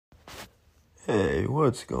Hey,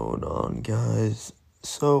 what's going on, guys?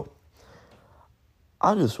 So,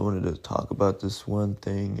 I just wanted to talk about this one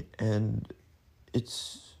thing, and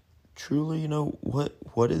it's truly,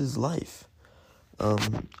 what is life?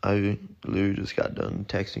 I literally just got done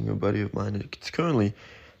texting a buddy of mine. It's currently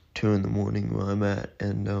 2 in the morning where I'm at,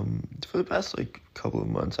 and for the past couple of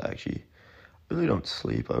months, I actually really don't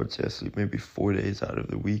sleep. I would say I sleep maybe 4 days out of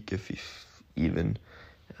the week, if even,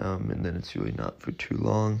 and then it's really not for too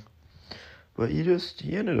long. But he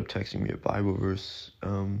ended up texting me a Bible verse,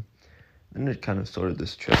 and it kind of started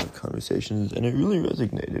this trend of conversations, and it really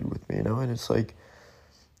resonated with me, and it's like,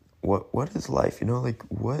 what is life,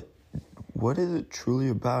 what is it truly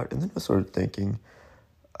about? And then I started thinking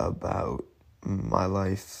about my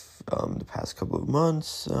life, the past couple of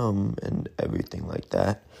months, and everything like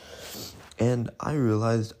that, and I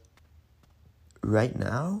realized right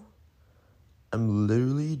now, I'm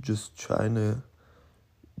literally just trying to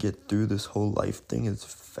get through this whole life thing as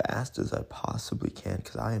fast as I possibly can,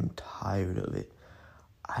 because I am tired of it.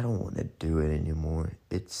 I don't want to do it anymore.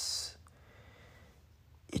 It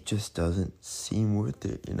just doesn't seem worth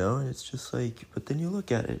it, and it's just like, but then you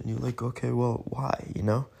look at it and you're like, okay, well, why,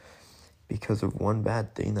 because of one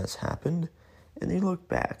bad thing that's happened. And then you look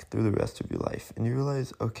back through the rest of your life and you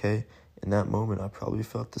realize, okay, in that moment I probably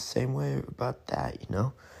felt the same way about that,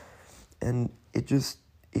 and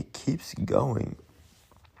it keeps going.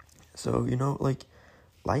 So,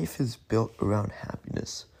 life is built around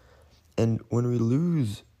happiness. And when we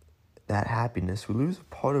lose that happiness, we lose a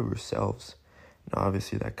part of ourselves. Now,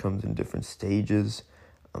 obviously, that comes in different stages.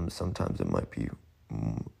 Sometimes it might be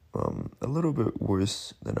a little bit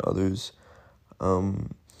worse than others.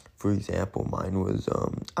 For example, mine was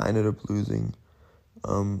I ended up losing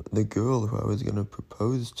the girl who I was going to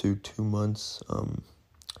propose to 2 months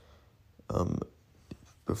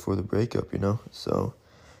before the breakup, So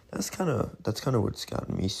that's kind of what's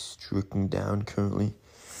gotten me stricken down currently.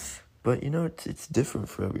 But it's different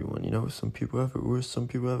for everyone. Some people have it worse, some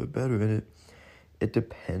people have it better, and it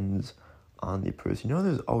depends on the person.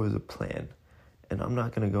 There's always a plan, and I'm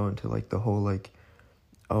not gonna go into the whole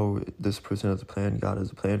oh, this person has a plan, God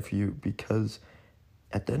has a plan for you, because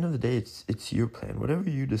at the end of the day, it's your plan. Whatever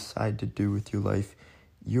you decide to do with your life,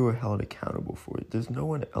 you are held accountable for it. There's no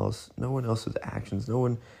one else's actions, no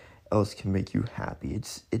one else can make you happy.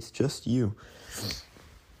 It's just you.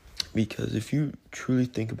 Because if you truly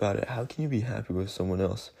think about it, how can you be happy with someone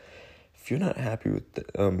else if you're not happy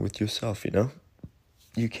with yourself?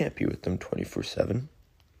 You can't be with them 24/7.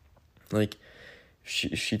 If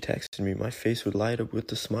she texted me, my face would light up with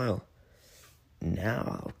a smile.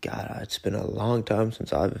 Now, God, it's been a long time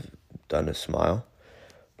since I've done a smile.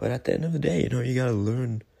 But at the end of the day, you gotta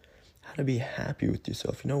learn how to be happy with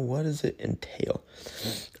yourself. What does it entail?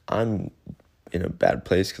 I'm in a bad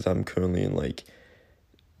place because I'm currently in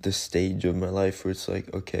the stage of my life where it's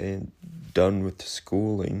okay, done with the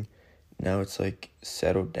schooling. Now it's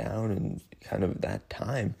settled down and kind of that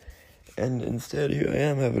time. And instead, here I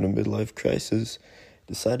am having a midlife crisis.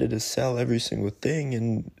 Decided to sell every single thing,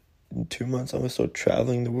 and in 2 months I'm going to start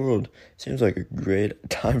traveling the world. Seems like a great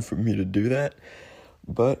time for me to do that.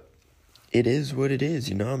 But it is what it is,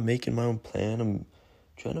 I'm making my own plan. I'm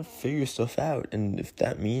trying to figure stuff out. And if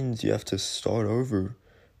that means you have to start over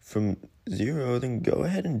from zero, then go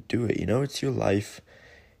ahead and do it. It's your life.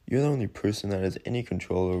 You're the only person that has any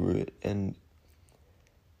control over it. And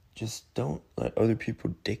just don't let other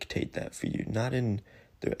people dictate that for you. Not in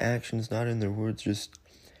their actions, not in their words. Just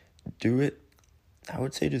do it. I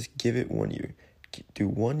would say just give it 1 year. Do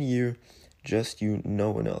 1 year, just you,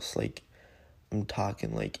 no one else. I'm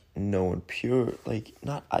talking no one, pure,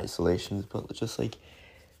 not isolations, but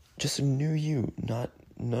just a new you,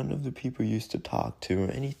 none of the people you used to talk to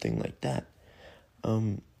or anything like that.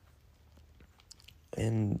 And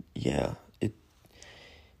yeah, it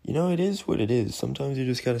is what it is. Sometimes you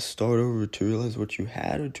just gotta start over to realize what you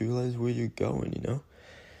had or to realize where you're going,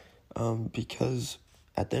 because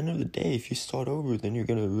at the end of the day, if you start over, then you're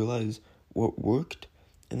gonna realize what worked,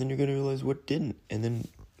 and then you're gonna realize what didn't. And then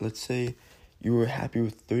let's say you were happy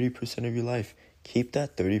with 30% of your life. Keep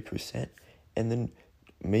that 30%, and then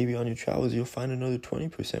maybe on your travels you'll find another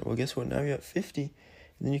 20%. Well, guess what? Now you're at 50, and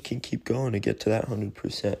then you can keep going to get to that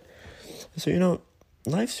 100%. So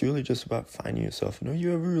life's really just about finding yourself. Are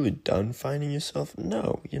you ever really done finding yourself?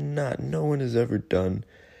 No, you're not. No one is ever done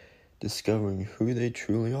discovering who they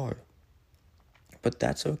truly are. But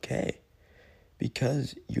that's okay,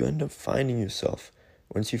 because you end up finding yourself.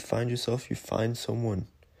 Once you find yourself, you find someone.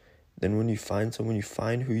 Then when you find someone, you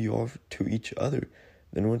find who you are to each other.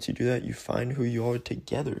 Then once you do that, you find who you are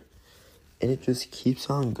together. And it just keeps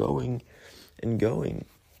on going and going.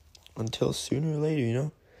 until sooner or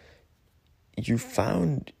later, you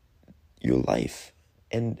found your life.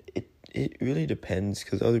 And it really depends,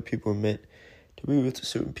 because other people are meant to be with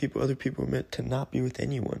certain people, other people are meant to not be with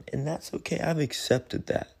anyone. And that's okay. I've accepted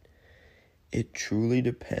that. It truly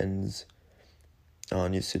depends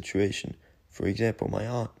on your situation. For example, my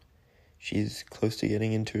aunt, she's close to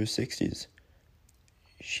getting into her 60s.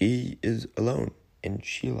 She is alone, and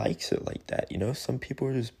she likes it like that, Some people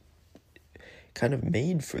are just kind of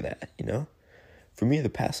made for that, For me, the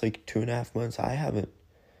past, 2.5 months, I've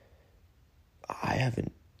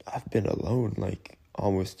been alone,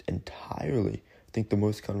 almost entirely. I think the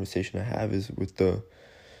most conversation I have is with the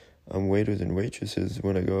waiters and waitresses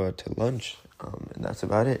when I go out to lunch, and that's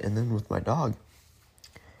about it, and then with my dog.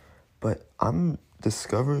 But I'm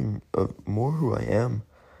discovering more who I am,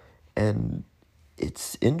 and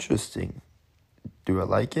it's interesting. Do I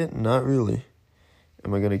like it? Not really.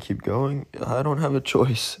 Am I going to keep going? I don't have a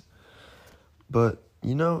choice. But,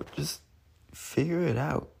 just figure it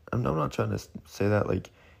out. I'm not trying to say that,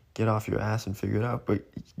 get off your ass and figure it out, but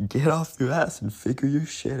get off your ass and figure your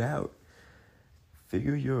shit out.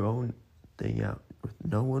 Figure your own thing out with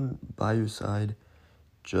no one by your side,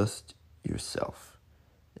 just yourself.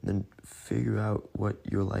 And then figure out what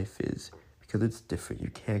your life is, because it's different. You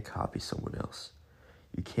can't copy someone else.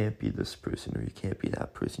 You can't be this person or you can't be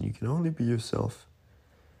that person. You can only be yourself.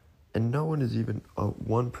 And no one is even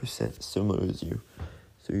 1% similar as you.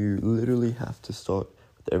 So you literally have to start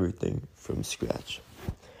with everything from scratch.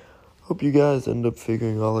 Hope you guys end up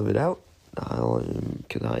figuring all of it out.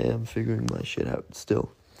 Because I am figuring my shit out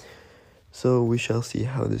still. So we shall see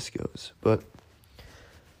how this goes. But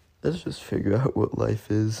let's just figure out what life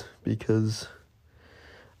is, because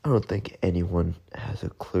I don't think anyone has a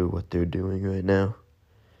clue what they're doing right now.